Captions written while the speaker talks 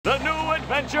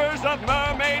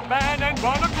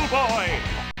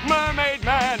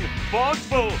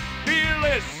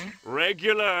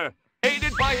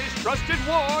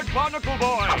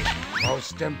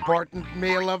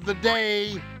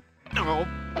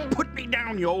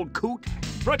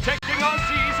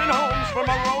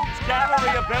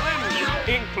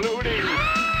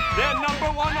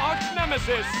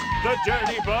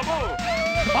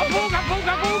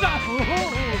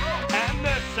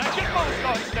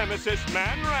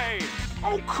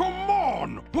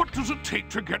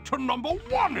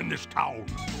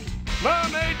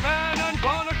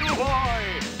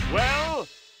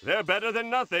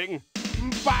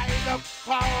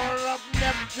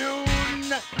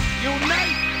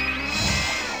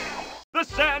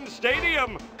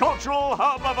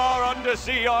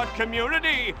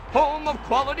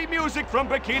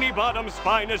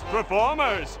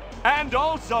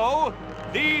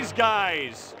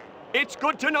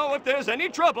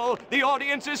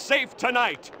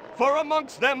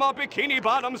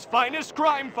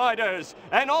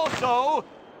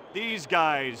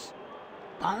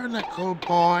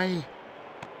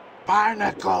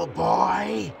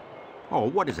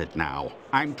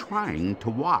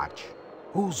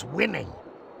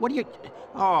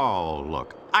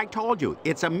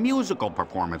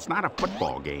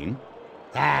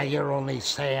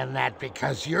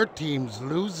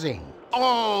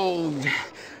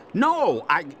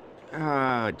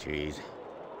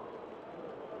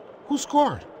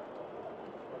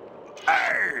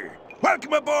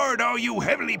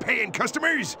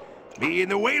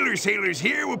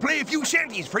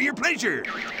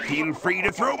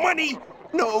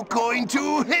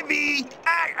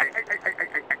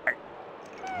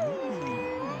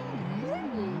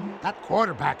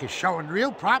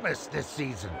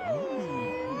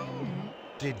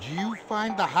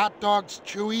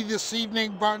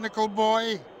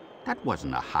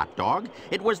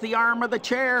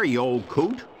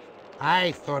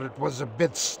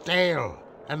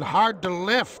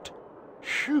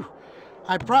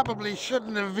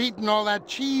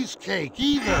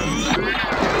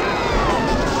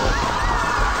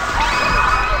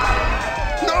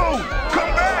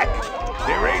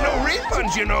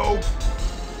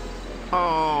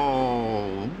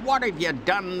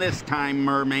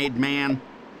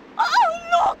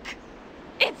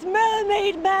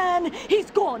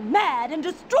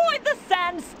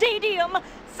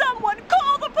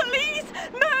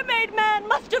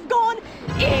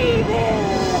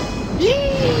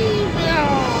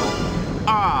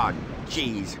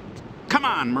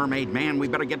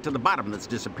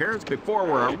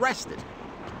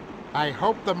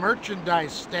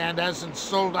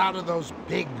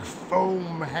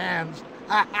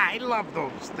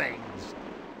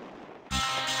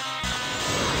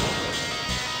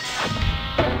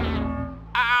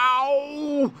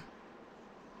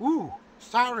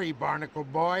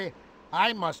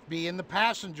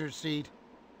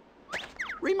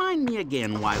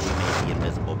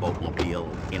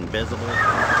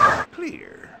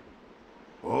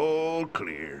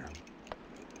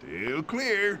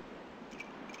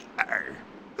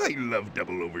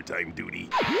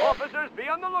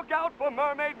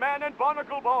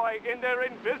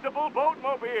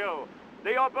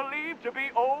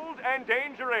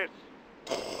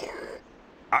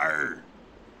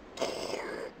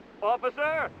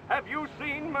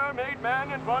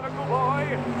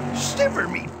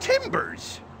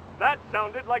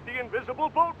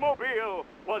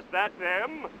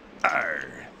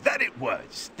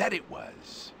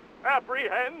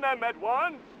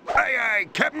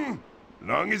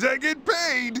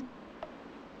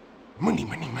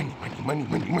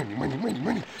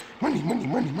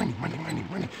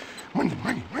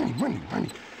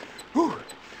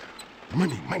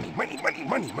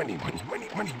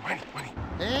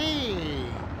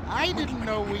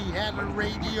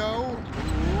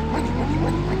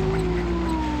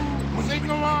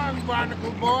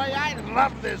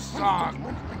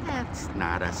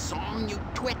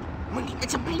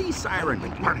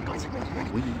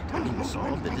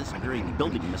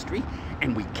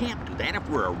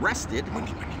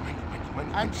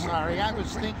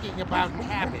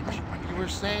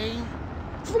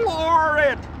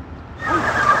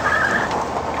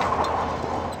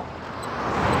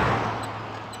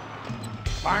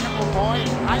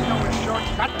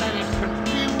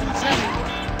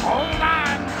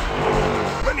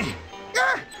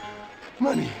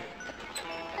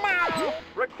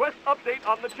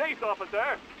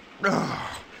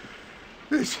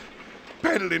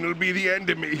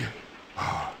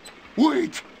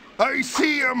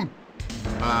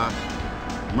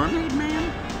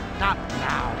Stop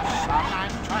now, son.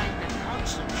 I'm trying to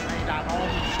concentrate on all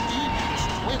these devious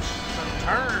twists and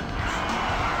turns.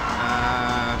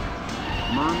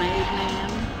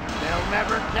 Mermaidman? They'll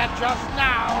never catch us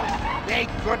now. They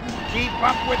couldn't keep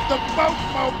up with the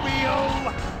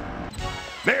boatmobile.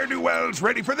 Ne'er-do-wells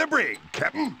ready for the brig,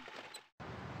 Captain.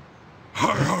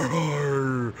 Har, har,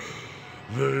 har.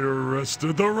 They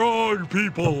arrested the wrong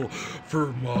people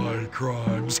for my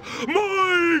crimes.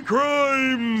 My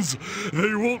crimes!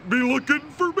 They won't be looking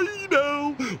for me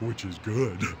now, which is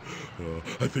good.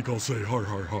 I think I'll say har,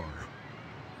 har, har.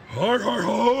 Har, har,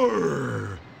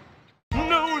 har!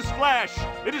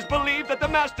 Newsflash! It is believed that the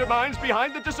masterminds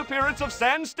behind the disappearance of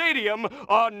Sand Stadium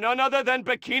are none other than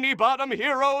Bikini Bottom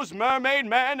heroes Mermaid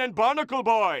Man and Barnacle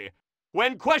Boy.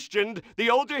 When questioned, the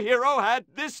older hero had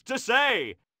this to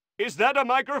say. Is that a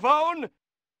microphone?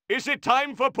 Is it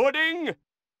time for pudding?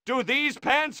 Do these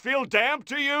pants feel damp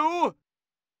to you?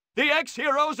 The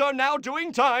ex-heroes are now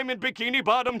doing time in Bikini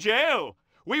Bottom jail.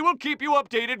 We will keep you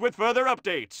updated with further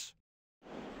updates.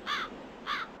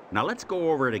 Now let's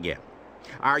go over it again.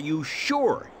 Are you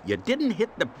sure you didn't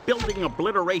hit the building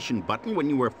obliteration button when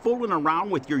you were fooling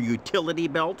around with your utility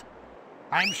belt?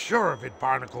 I'm sure of it,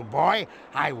 Barnacle Boy.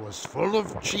 I was full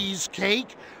of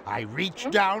cheesecake. I reached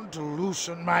down to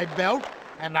loosen my belt,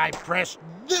 and I pressed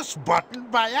this button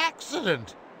by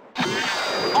accident.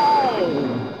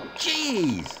 Oh,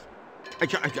 jeez.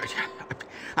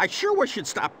 I sure wish you'd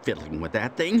stop fiddling with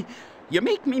that thing. You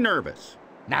make me nervous.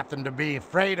 Nothing to be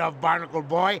afraid of, Barnacle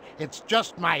Boy. It's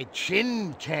just my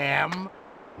chin cam.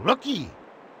 Looky.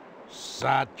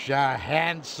 Such a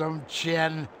handsome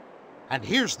chin. And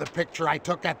here's the picture I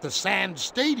took at the Sand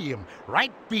Stadium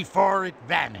right before it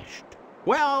vanished.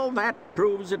 Well, that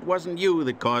proves it wasn't you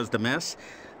that caused the mess.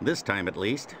 This time, at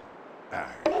least.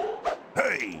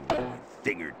 Hey, know a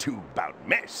thing or two about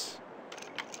mess.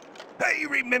 I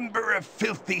remember a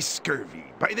filthy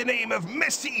scurvy by the name of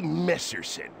Messy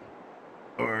Messerson.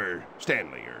 Or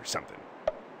Stanley or something.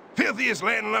 Filthiest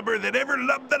landlubber that ever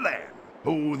lubbed the land.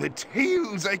 Oh, the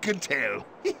tales I could tell.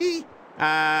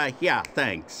 Yeah,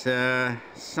 thanks.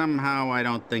 Somehow I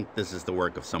don't think this is the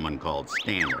work of someone called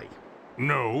Stanley.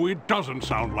 No, it doesn't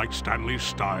sound like Stanley's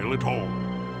style at all.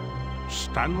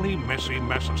 Stanley Messy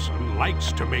Messerson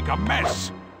likes to make a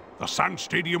mess. The Sand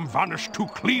Stadium vanished too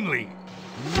cleanly.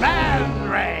 Man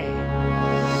Ray!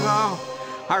 Well,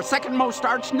 our second most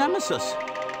arch nemesis.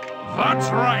 That's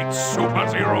right,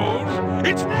 super-zeros.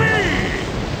 It's me!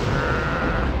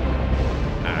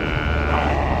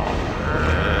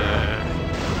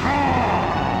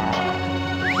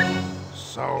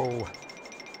 So,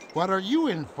 what are you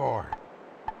in for?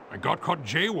 I got caught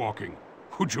jaywalking.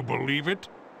 Could you believe it?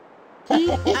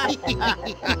 You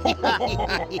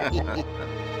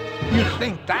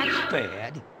think that's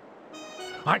bad?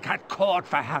 I got caught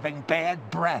for having bad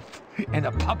breath in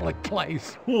a public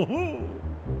place. A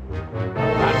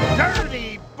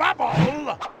dirty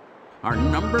bubble! Our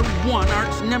number one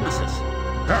arch nemesis.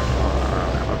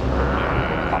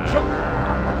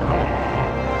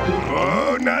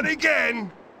 Oh, not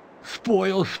again!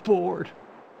 Spoil sport.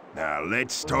 Now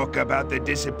let's talk about the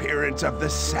disappearance of the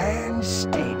Sand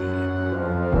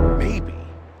Stadium. Maybe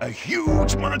a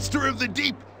huge monster of the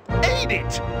deep ate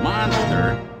it!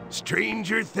 Monster?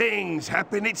 Stranger things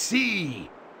happen at sea.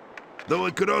 Though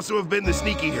it could also have been the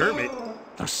sneaky Hermit.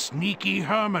 The sneaky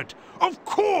Hermit. Of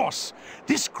course!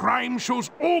 This crime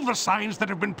shows all the signs that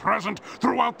have been present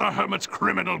throughout the Hermit's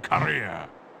criminal career.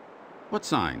 What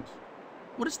signs?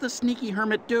 What does the sneaky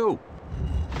Hermit do?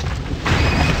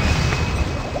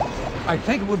 I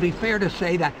think it would be fair to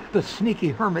say that the sneaky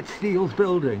hermit steals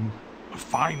buildings. A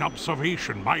fine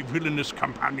observation, my villainous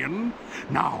companion.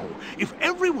 Now, if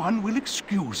everyone will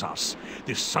excuse us,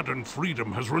 this sudden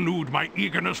freedom has renewed my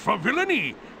eagerness for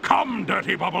villainy. Come,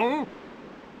 Dirty Bubble!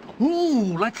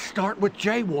 Ooh, let's start with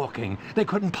jaywalking. They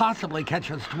couldn't possibly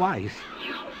catch us twice.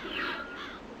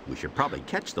 We should probably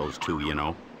catch those two, you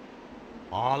know.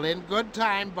 All in good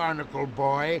time, Barnacle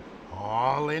Boy.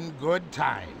 All in good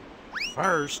time.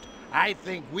 First, I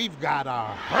think we've got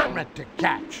a hermit to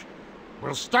catch.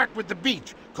 We'll start with the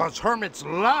beach, 'cause hermits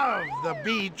love the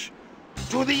beach.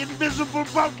 To the invisible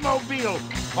boatmobile!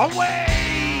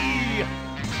 Away!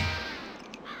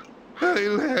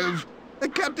 I'll have a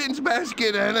captain's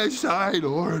basket and a side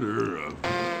order of...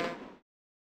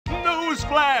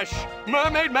 Newsflash!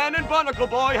 Mermaid Man and Barnacle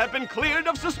Boy have been cleared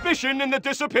of suspicion in the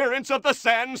disappearance of the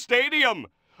Sand Stadium.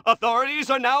 Authorities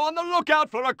are now on the lookout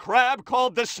for a crab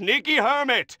called the Sneaky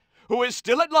Hermit, who is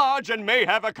still at large and may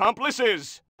have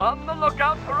accomplices. On the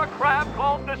lookout for a crab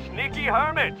called the Sneaky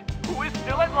Hermit, who is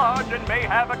still at large and may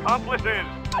have accomplices.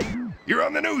 You're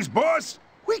on the news, boss!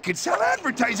 We could sell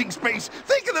advertising space.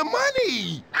 Think of the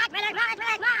money.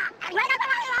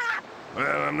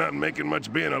 Well, I'm not making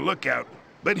much being a lookout,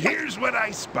 but here's what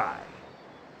I spy.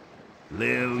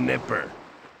 Lil Nipper.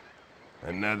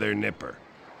 Another nipper.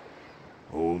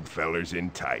 Old fellers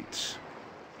in tights.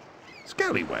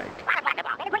 Scallywag.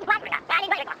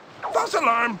 False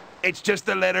alarm. It's just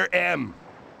the letter M.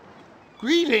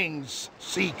 Greetings,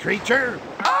 sea creature.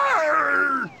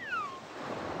 Arr!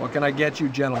 What can I get you,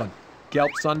 gentlemen?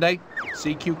 Kelp sundae?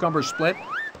 Sea cucumber split?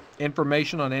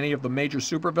 Information on any of the major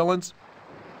supervillains?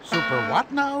 Super what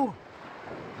now?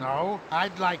 No,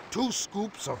 I'd like 2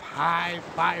 scoops of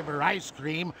high-fiber ice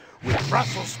cream with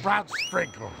Brussels sprout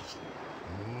sprinkles.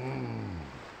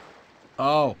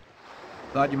 Oh,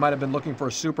 thought you might have been looking for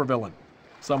a supervillain.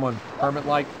 Someone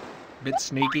Hermit-like, bit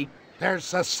sneaky.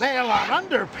 There's a sale on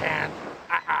underpants.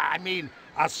 I mean,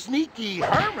 a sneaky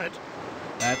hermit.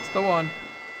 That's the one.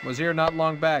 Was here not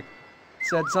long back.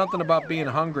 Said something about being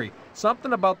hungry.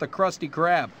 Something about the Krusty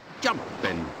Krab.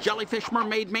 Jumpin' jellyfish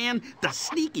mermaid man, the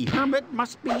sneaky hermit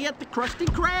must be at the Krusty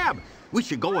Krab. We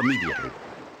should go immediately.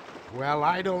 Well,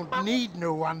 I don't need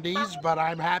new undies, but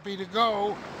I'm happy to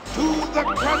go to the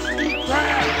Krusty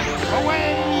Krab.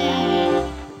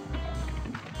 Away!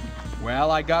 Well,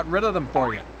 I got rid of them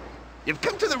for you. You've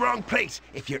come to the wrong place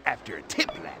if you're after a tip,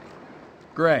 laddie.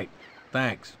 Great.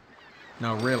 Thanks.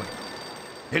 No, really.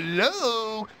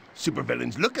 Hello?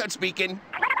 Supervillains Lookout speaking.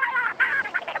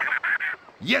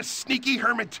 Yes, sneaky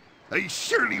hermit. I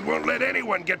surely won't let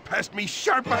anyone get past me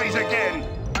sharp eyes again.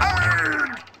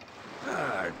 Arrgh!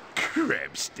 Ah,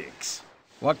 crab sticks.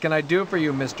 What can I do for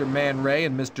you, Mr. Man Ray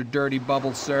and Mr. Dirty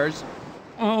Bubble Sirs?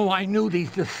 Oh, I knew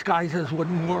these disguises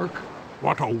wouldn't work.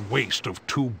 What a waste of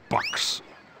 $2.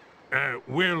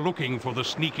 We're looking for the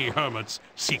sneaky hermit's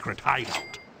secret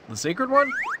hideout. The secret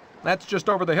one? That's just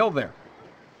over the hill there.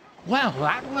 Well,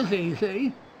 that was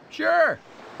easy. Sure.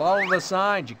 Follow the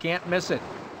signs. You can't miss it.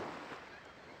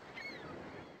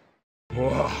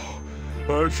 Wow,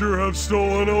 I sure have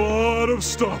stolen a lot of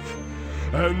stuff.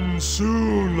 And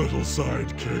soon, little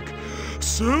sidekick,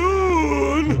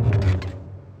 soon!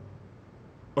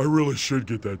 I really should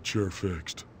get that chair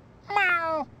fixed.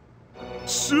 Meow.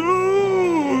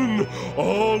 Soon,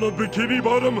 all of Bikini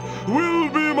Bottom will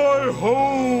be my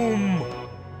home.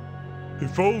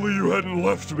 If only you hadn't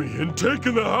left me and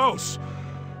taken the house.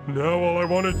 Now all I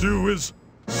want to do is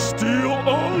steal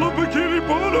all of Bikini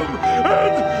Bottom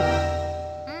and...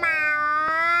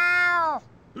 Meow.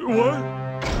 What?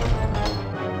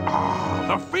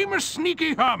 The famous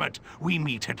sneaky hermit. We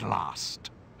meet at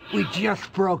last. We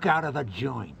just broke out of the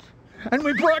joint. And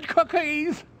we brought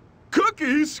cookies.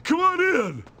 Cookies? Come on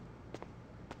in.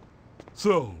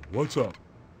 So, what's up?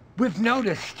 We've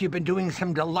noticed you've been doing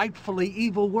some delightfully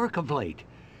evil work of late.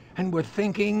 And we're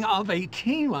thinking of a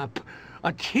team-up.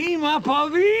 A team-up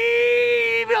of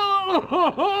evil!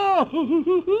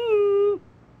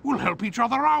 We'll help each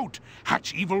other out,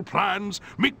 hatch evil plans,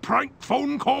 make prank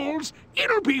phone calls.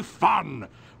 It'll be fun.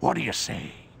 What do you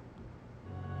say?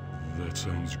 That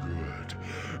sounds good.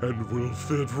 And will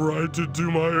fit right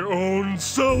into my own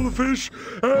selfish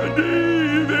and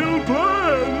evil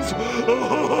plans!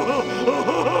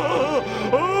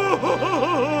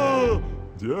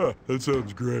 Yeah, that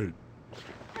sounds great.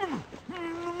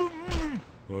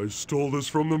 I stole this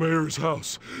from the mayor's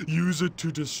house. Use it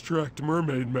to distract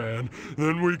Mermaid Man.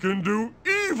 Then we can do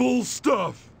evil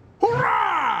stuff!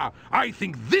 Hurrah! I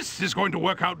think this is going to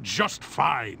work out just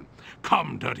fine.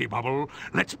 Come, Dirty Bubble,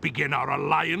 let's begin our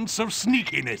alliance of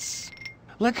sneakiness.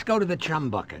 Let's go to the chum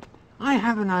bucket. I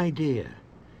have an idea.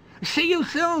 See you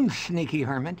soon, sneaky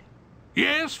hermit.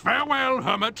 Yes, farewell,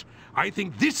 Hermit. I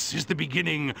think this is the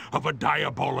beginning of a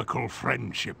diabolical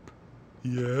friendship.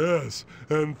 Yes,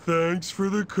 and thanks for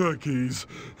the cookies.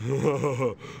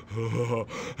 Now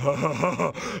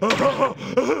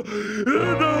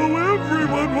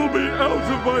everyone will be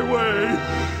out of my way.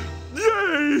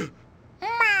 Yay!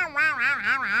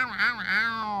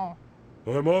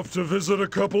 I'm off to visit a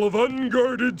couple of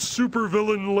unguarded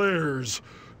supervillain lairs.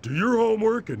 Do your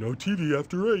homework and no TV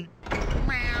after 8.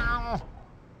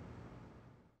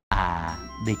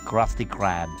 The Krusty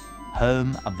Krab,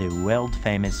 home of the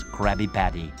world-famous Krabby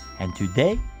Patty. And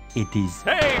today, it is...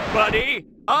 Hey, buddy!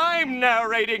 I'm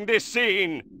narrating this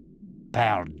scene!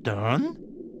 Pardon?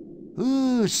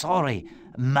 Ooh, sorry.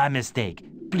 My mistake.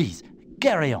 Please,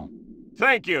 carry on.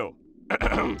 Thank you.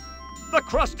 The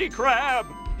Krusty Krab!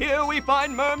 Here we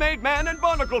find Mermaid Man and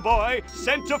Barnacle Boy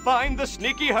sent to find the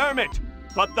sneaky hermit.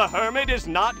 But the hermit is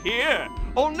not here.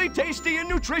 Only tasty and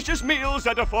nutritious meals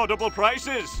at affordable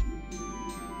prices.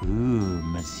 Ooh,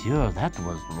 monsieur, that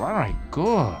was very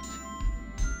good.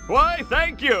 Why,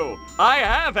 thank you. I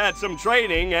have had some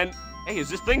training and... Hey, is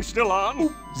this thing still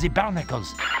on? The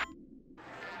barnacles.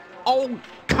 Oh,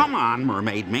 come on,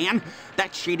 Mermaid Man.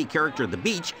 That shady character at the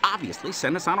beach obviously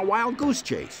sent us on a wild goose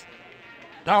chase.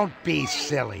 Don't be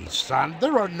silly, son.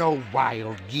 There are no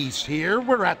wild geese here.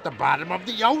 We're at the bottom of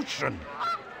the ocean.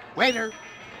 Waiter.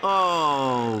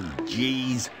 Oh,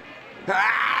 jeez.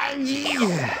 Ah,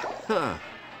 yeah. Huh.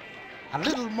 A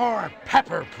little more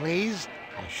pepper, please.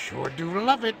 I sure do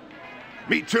love it.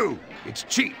 Me too. It's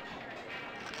cheap.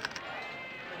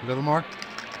 A little more.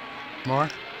 More.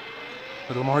 A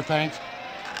little more, thanks.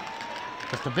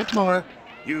 Just a bit more.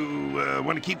 You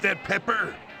want to keep that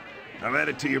pepper? I'll add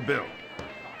it to your bill.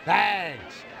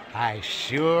 Thanks. I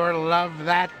sure love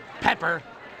that pepper.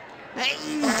 Hey,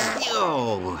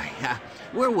 oh,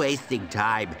 we're wasting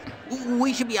time.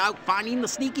 We should be out finding the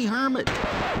sneaky hermit.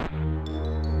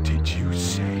 Did you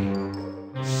say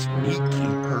sneaky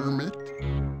hermit?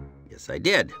 Yes, I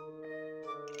did.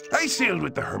 I sailed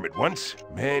with the hermit once,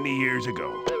 many years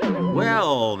ago.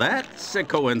 Well, that's a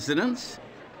coincidence.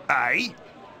 Aye?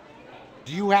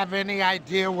 Do you have any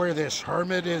idea where this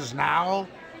hermit is now?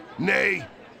 Nay.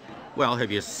 Well,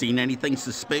 have you seen anything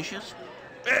suspicious?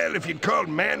 Well, if you'd called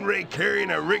Man Ray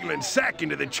carrying a wriggling sack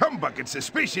into the chum bucket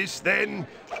suspicious, then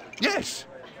yes.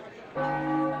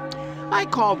 I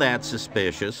call that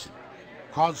suspicious.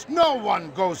 'Cause no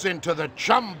one goes into the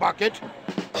chum bucket.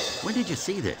 When did you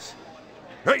see this?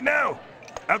 Right now.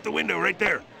 Out the window right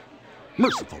there.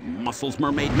 Merciful muscles,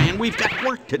 Mermaid Man. We've got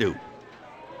work to do.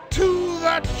 To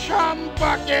the chum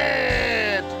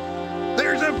bucket!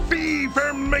 There's a fee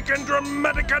for making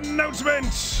dramatic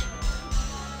announcements.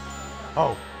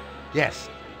 Oh, yes.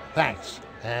 Thanks.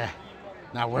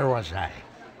 Now where was I?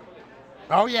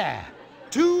 Oh, yeah.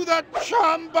 To the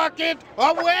chum bucket!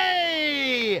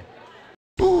 Away!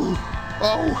 Ooh,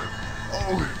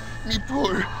 oh, me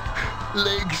poor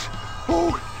legs.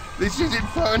 Oh, this isn't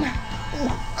fun.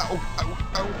 Oh,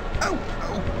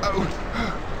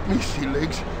 ow. Me sea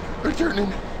legs are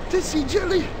turning to sea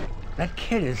jelly. That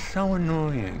kid is so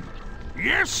annoying.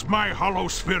 Yes, my hollow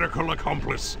spherical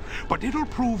accomplice, but it'll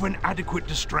prove an adequate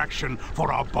distraction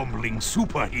for our bumbling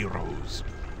superheroes.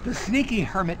 The sneaky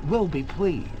hermit will be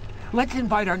pleased. Let's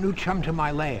invite our new chum to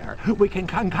my lair. We can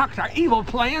concoct our evil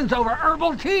plans over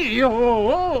herbal tea.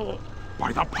 Oh.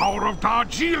 By the power of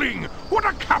Darjeeling, what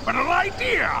a capital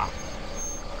idea!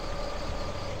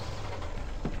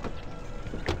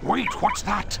 Wait, what's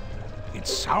that? It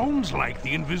sounds like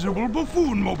the invisible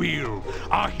buffoon mobile.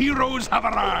 Our heroes have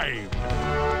arrived.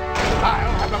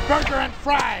 I'll have a burger and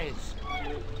fries.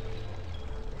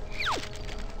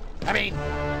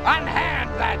 Unhand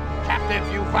that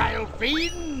captive, you vile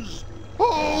fiends!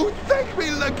 Oh, thank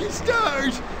me, lucky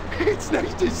stars! It's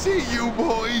nice to see you,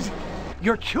 boys.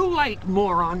 You're too late,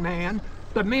 moron man.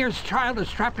 The mayor's child is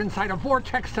trapped inside a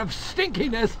vortex of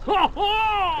stinkiness.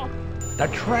 The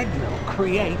treadmill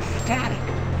creates static,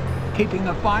 keeping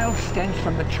the vile stench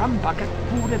from the chum bucket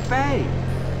food at bay.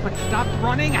 But stop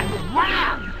running and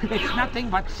wham! It's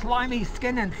nothing but slimy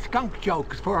skin and skunk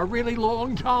jokes for a really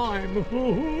long time.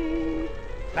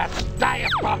 That's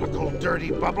diabolical, Dirty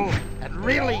Bubble, and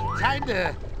really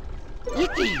kinda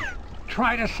icky.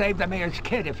 Try to save the mayor's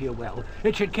kid, if you will.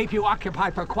 It should keep you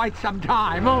occupied for quite some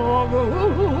time.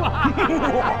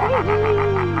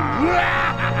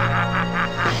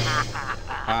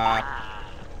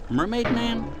 Mermaid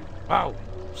Man? Oh,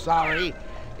 sorry.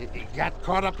 It got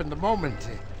caught up in the moment.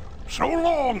 So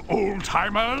long,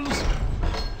 old-timers!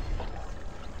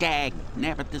 Dag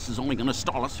nabbit, this is only gonna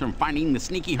stall us from finding the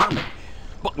sneaky hermit.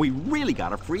 But we really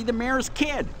gotta free the mayor's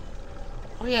kid.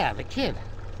 Oh yeah, the kid.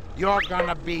 You're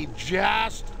gonna be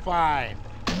just fine.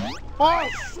 Oh,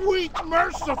 sweet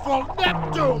merciful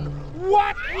Neptune!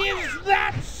 What is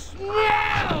that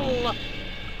smell?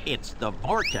 It's the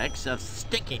vortex of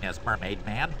stinkiness, Mermaid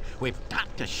Man. We've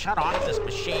got to shut off this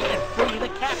machine and free the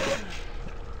captain.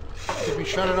 Did we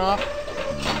shut it off?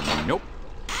 Nope.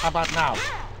 How about now?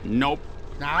 Nope.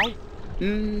 Now?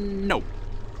 Nope.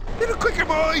 Little quicker,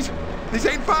 boys. This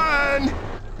ain't fun.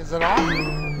 Is it off?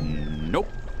 Nope.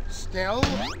 Still?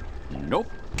 Nope.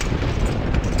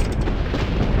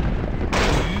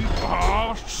 We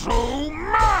are so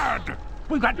mad!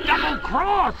 We got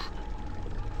double-crossed!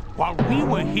 While we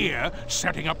were here,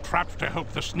 setting up traps to help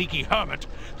the sneaky hermit,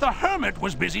 the hermit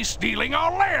was busy stealing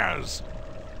our lairs.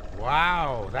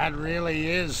 Wow, that really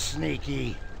is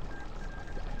sneaky.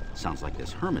 Sounds like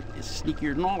this hermit is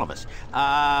sneakier than all of us.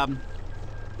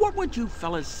 What would you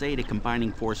fellas say to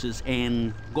combining forces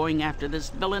and going after this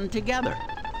villain together?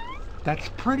 That's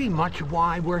pretty much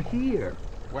why we're here.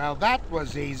 Well, that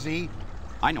was easy.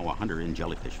 I know a hunter in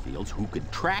jellyfish fields who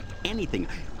could track anything.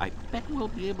 I bet we'll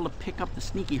be able to pick up the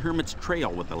sneaky hermit's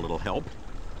trail with a little help.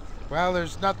 Well,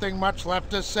 there's nothing much left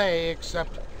to say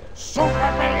except super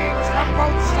beings from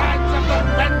both sides of the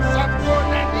fence of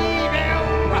good and evil.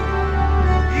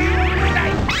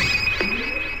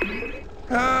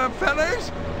 Unite!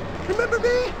 Fellas, remember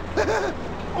me?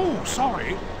 Oh,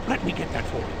 sorry. Let me get that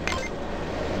for you.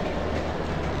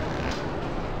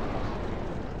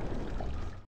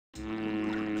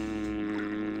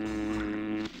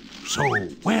 So,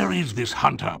 where is this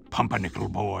hunter, Pumpernickel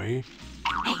boy?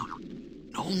 Hey,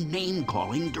 no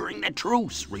name-calling during the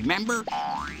truce, remember?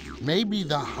 Maybe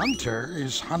the hunter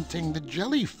is hunting the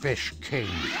jellyfish king.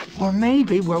 Or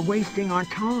maybe we're wasting our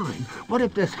time. What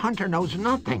if this hunter knows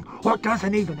nothing or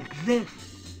doesn't even exist?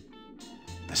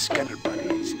 The Scuttle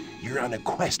Buddies, you're on a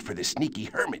quest for the sneaky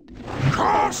hermit.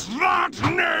 Curse that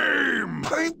name!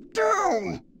 Pipe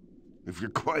down! If you're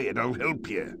quiet, I'll help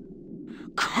you.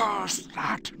 Curse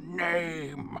that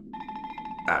name!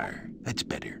 That's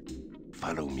better.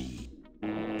 Follow me.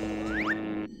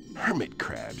 Hermit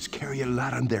crabs carry a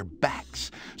lot on their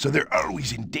backs, so they're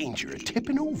always in danger of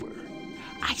tipping over.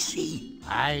 I see.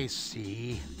 I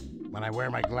see. When I wear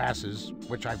my glasses,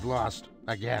 which I've lost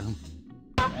again.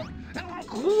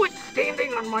 Quit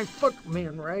standing on my foot,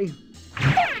 Man Ray.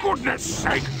 For goodness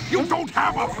sake, you don't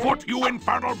have a foot, you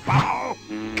infernal bubble!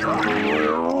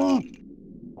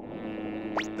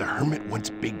 The hermit wants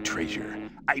big treasure.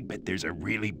 I bet there's a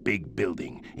really big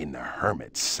building in the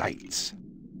hermit's sights.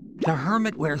 The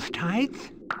hermit wears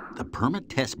tights? The permit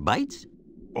test bites?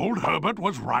 Old Herbert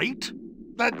was right.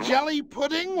 The jelly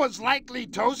pudding was likely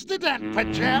toasted and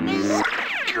pajamas?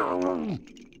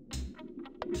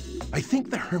 I think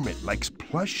the hermit likes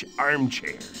plush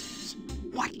armchairs.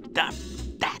 What the?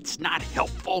 That's not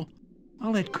helpful.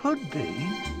 Well, it could be.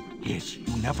 Yes, you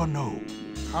never know.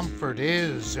 Comfort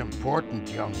is important,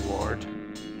 young ward.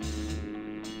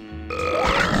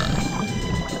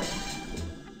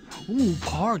 Ooh,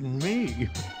 pardon me.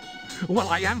 Well,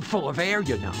 I am full of air,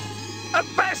 you know.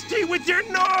 Avasti with your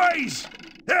noise!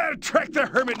 I'll track the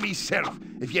hermit myself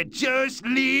if you just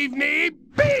leave me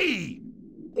be!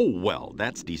 Oh, well,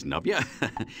 that's decent of you.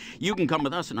 You can come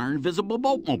with us in our invisible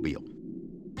boatmobile.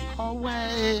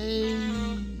 Away!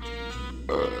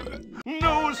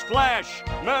 Newsflash!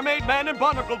 Mermaidman and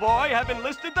Barnacle Boy have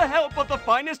enlisted the help of the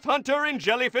finest hunter in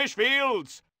jellyfish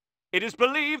fields. It is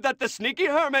believed that the sneaky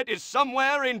hermit is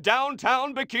somewhere in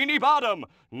downtown Bikini Bottom,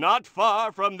 not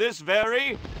far from this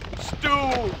very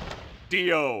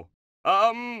studio.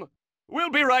 We'll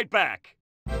be right back.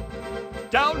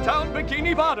 Downtown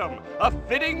Bikini Bottom, a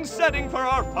fitting setting for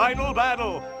our final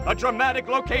battle, a dramatic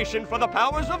location for the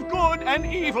powers of good and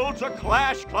evil to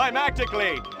clash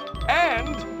climactically,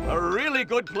 and a really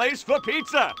good place for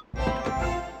pizza.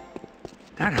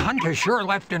 That hunter sure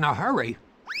left in a hurry.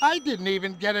 I didn't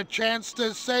even get a chance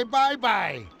to say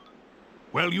bye-bye.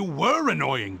 Well, you were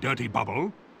annoying, Dirty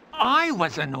Bubble. I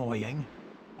was annoying.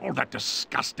 All that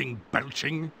disgusting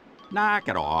belching. Knock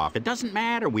it off. It doesn't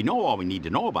matter. We know all we need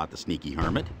to know about the sneaky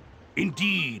hermit.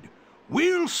 Indeed.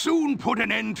 We'll soon put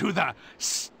an end to the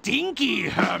stinky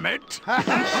hermit. The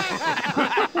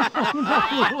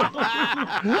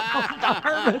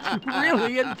hermit's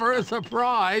really in for a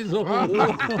surprise.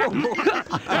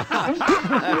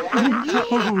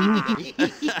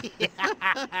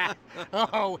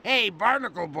 Oh, hey,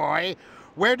 Barnacle Boy.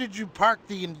 Where did you park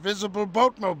the invisible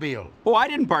boatmobile? Oh, I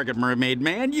didn't park it, Mermaid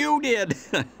Man. You did.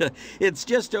 It's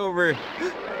just over...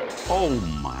 Oh,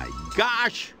 my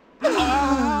gosh.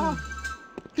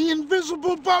 The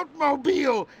invisible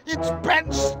boatmobile! It's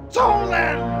been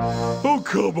stolen! Oh,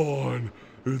 come on.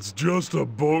 It's just a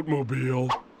boatmobile.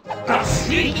 The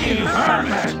sneaky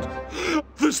hermit!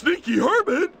 The sneaky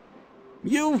hermit?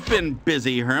 You've been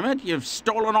busy, Hermit. You've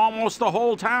stolen almost the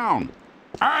whole town.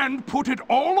 And put it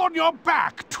all on your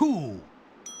back, too.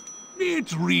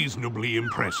 It's reasonably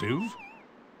impressive.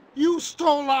 You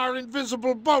stole our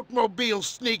invisible boatmobile,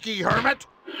 sneaky hermit!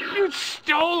 You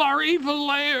stole our evil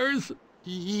lairs.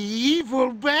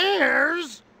 Evil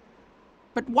bears?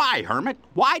 But why, Hermit?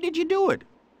 Why did you do it?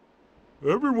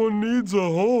 Everyone needs a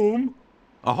home.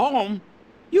 A home?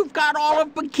 You've got all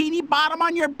of Bikini Bottom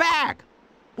on your back.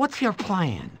 What's your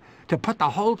plan? To put the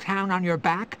whole town on your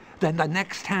back, then the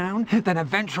next town, then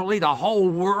eventually the whole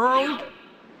world?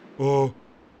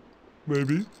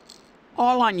 Maybe.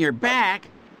 All on your back?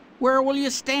 Where will you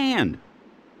stand?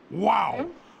 Wow.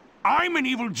 I'm an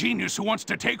evil genius who wants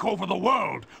to take over the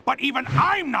world, but even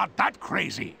I'm not that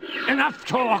crazy. Enough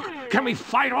talk. Can we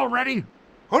fight already?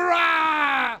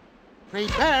 Hurrah!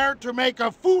 Prepare to make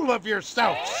a fool of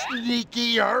yourself,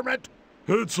 sneaky hermit.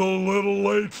 It's a little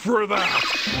late for that.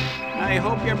 I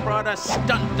hope you brought a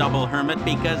stunt double, Hermit,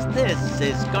 because this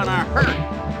is gonna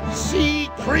hurt. Sea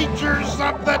creatures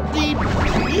of the deep,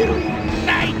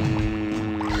 unite!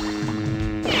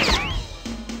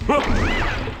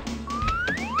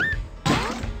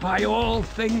 By all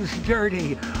things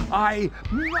dirty, I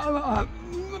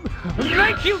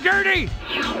make you dirty!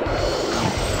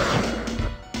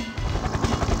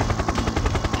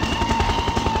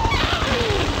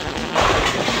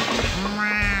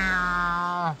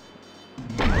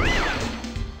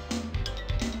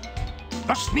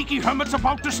 The sneaky Hermit's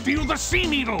about to steal the sea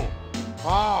needle.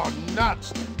 Oh,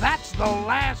 nuts. That's the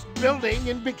last building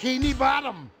in Bikini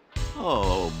Bottom.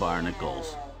 Oh,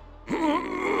 barnacles.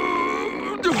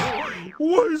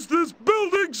 Why is this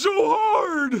building so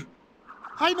hard?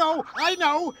 I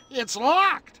know. It's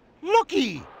locked.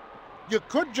 Looky. You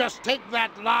could just take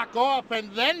that lock off and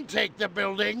then take the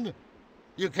building.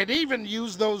 You could even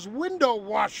use those window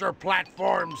washer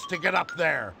platforms to get up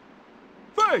there.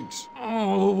 Thanks.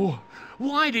 Oh,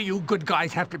 why do you good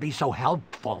guys have to be so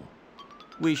helpful?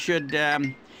 We should,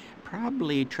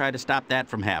 probably try to stop that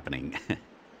from happening.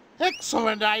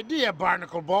 Excellent idea,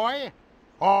 Barnacle Boy.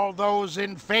 All those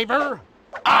in favor?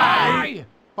 Aye!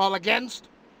 All against?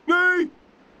 Nay.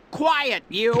 Quiet,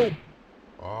 you!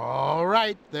 All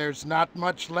right, there's not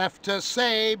much left to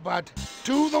say, but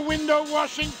to the window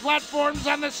washing platforms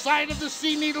on the side of the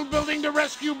Sea Needle building to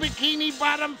rescue Bikini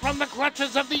Bottom from the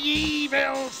clutches of the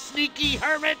evil, sneaky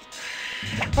Hermit.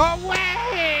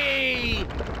 Away!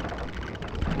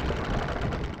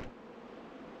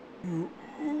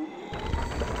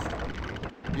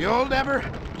 You'll never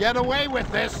get away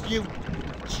with this, you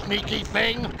sneaky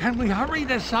thing. Can we hurry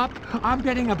this up? I'm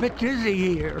getting a bit dizzy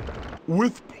here.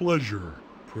 With pleasure.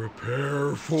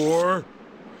 Prepare for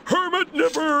Hermit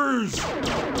Nippers!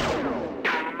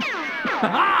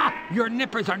 Ha! Your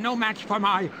nippers are no match for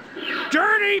my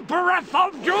dirty breath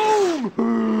of doom!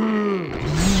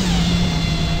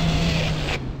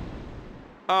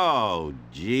 Oh,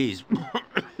 jeez.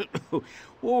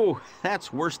 Oh,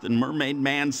 that's worse than Mermaid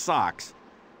Man's socks.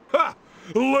 Ha!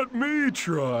 Let me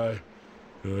try.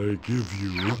 I give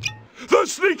you the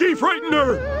Sneaky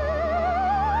Frightener!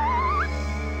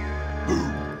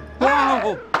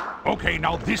 Wow! Okay,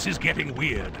 now this is getting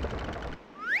weird.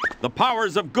 The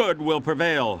powers of good will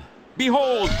prevail.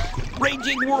 Behold,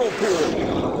 Raging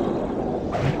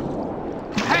Whirlpool!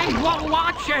 Hey,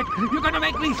 watch it! You're gonna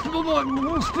make me spill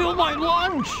my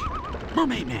lunch!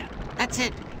 Mermaid Man, that's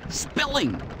it.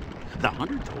 Spilling. The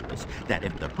hunter told us that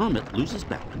if the Hermit loses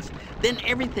balance, then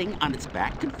everything on its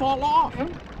back could fall off.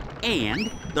 And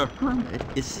the Hermit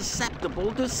is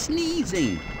susceptible to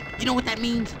sneezing. You know what that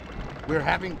means? We're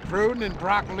having prune and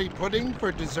broccoli pudding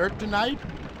for dessert tonight?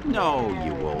 No,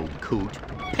 you old coot.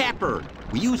 Pepper.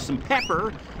 We use some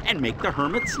pepper and make the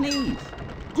Hermit sneeze.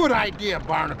 Good idea,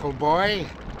 Barnacle Boy.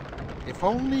 If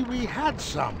only we had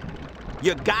some.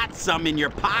 You got some in your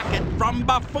pocket from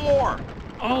before.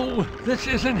 Oh, this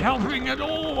isn't helping at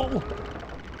all.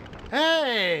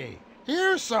 Hey,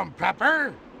 here's some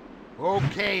pepper.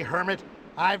 Okay, Hermit,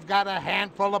 I've got a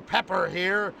handful of pepper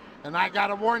here, and I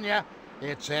gotta warn you,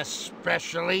 it's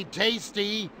especially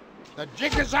tasty. The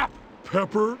jig is up.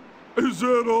 Pepper? Is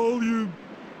that all you...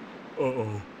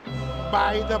 Uh-oh.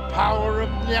 By the power of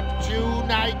Neptune,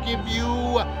 I give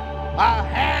you a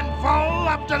handful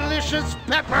of delicious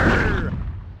pepper.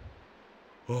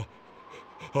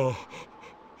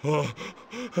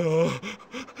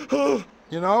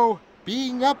 You know,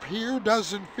 being up here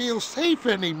doesn't feel safe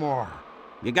anymore.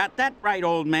 You got that right,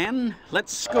 old man.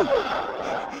 Let's scoot.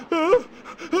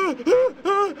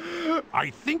 I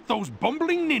think those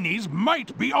bumbling ninnies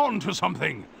might be onto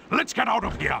something. Let's get out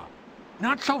of here.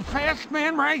 Not so fast,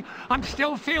 Man Ray. I'm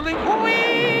still feeling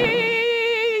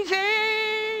wheezy.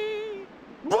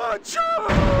 Watch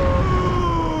out!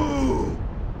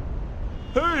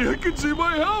 Hey, I can see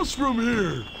my house from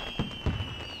here.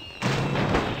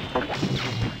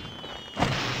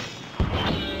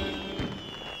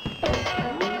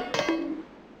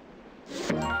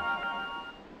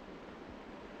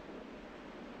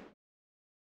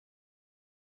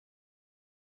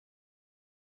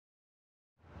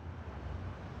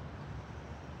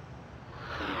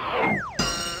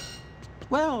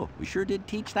 Well, we sure did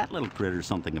teach that little critter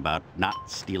something about not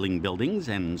stealing buildings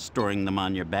and storing them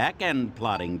on your back and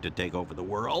plotting to take over the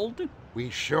world. We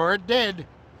sure did.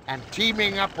 And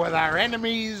teaming up with our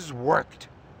enemies worked.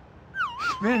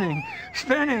 Spinning,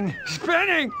 spinning,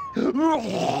 spinning!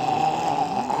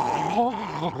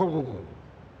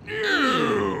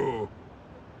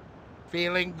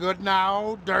 Feeling good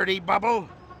now, Dirty Bubble?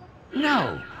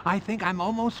 No, I think I'm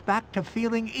almost back to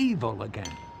feeling evil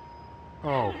again.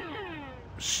 Oh.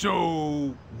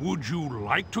 So, would you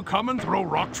like to come and throw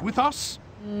rocks with us?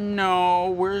 No,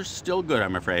 we're still good,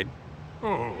 I'm afraid.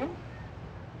 Oh.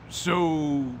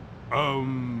 So,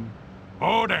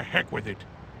 oh, the heck with it.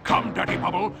 Come, Dirty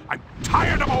Bubble. I'm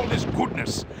tired of all this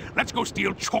goodness. Let's go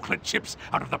steal chocolate chips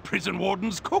out of the prison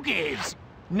warden's cookies.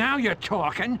 Now you're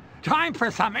talking. Time for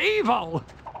some evil.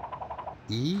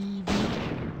 Evil?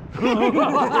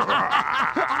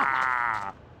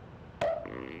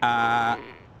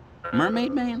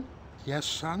 Mermaid Man? Yes,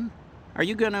 son? Are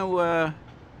you gonna,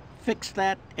 fix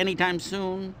that anytime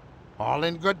soon? All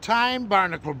in good time,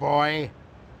 Barnacle Boy.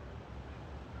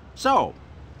 So,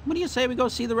 what do you say we go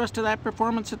see the rest of that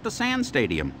performance at the Sand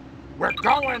Stadium? We're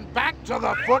going back to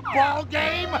the football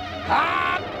game?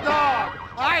 Hot dog!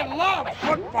 I love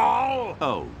football!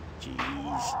 Oh,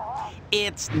 jeez.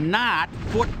 It's not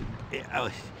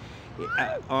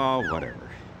oh, whatever.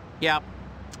 Yep.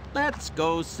 Let's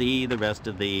go see the rest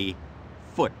of the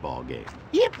football game.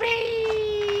 Yippee!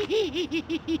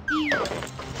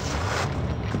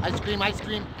 Ice cream, ice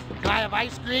cream. Can I have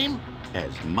ice cream?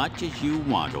 As much as you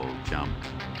want, old chum.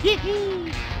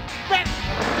 Yee-hee! Best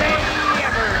day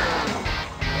ever!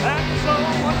 And so,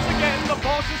 once again, the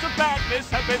forces of badness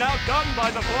have been outdone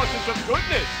by the forces of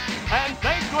goodness. And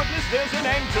thank goodness there's an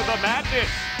end to the madness.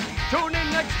 Tune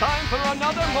in next time for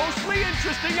another mostly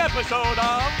interesting episode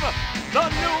of The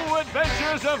New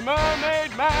Adventures of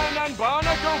Mermaid Man and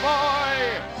Barnacle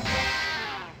Boy.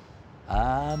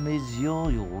 Ah, monsieur,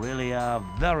 you really are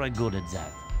very good at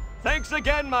that. Thanks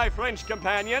again, my French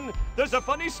companion. There's a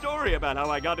funny story about how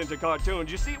I got into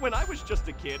cartoons. You see, when I was just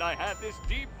a kid, I had this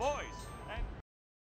deep voice.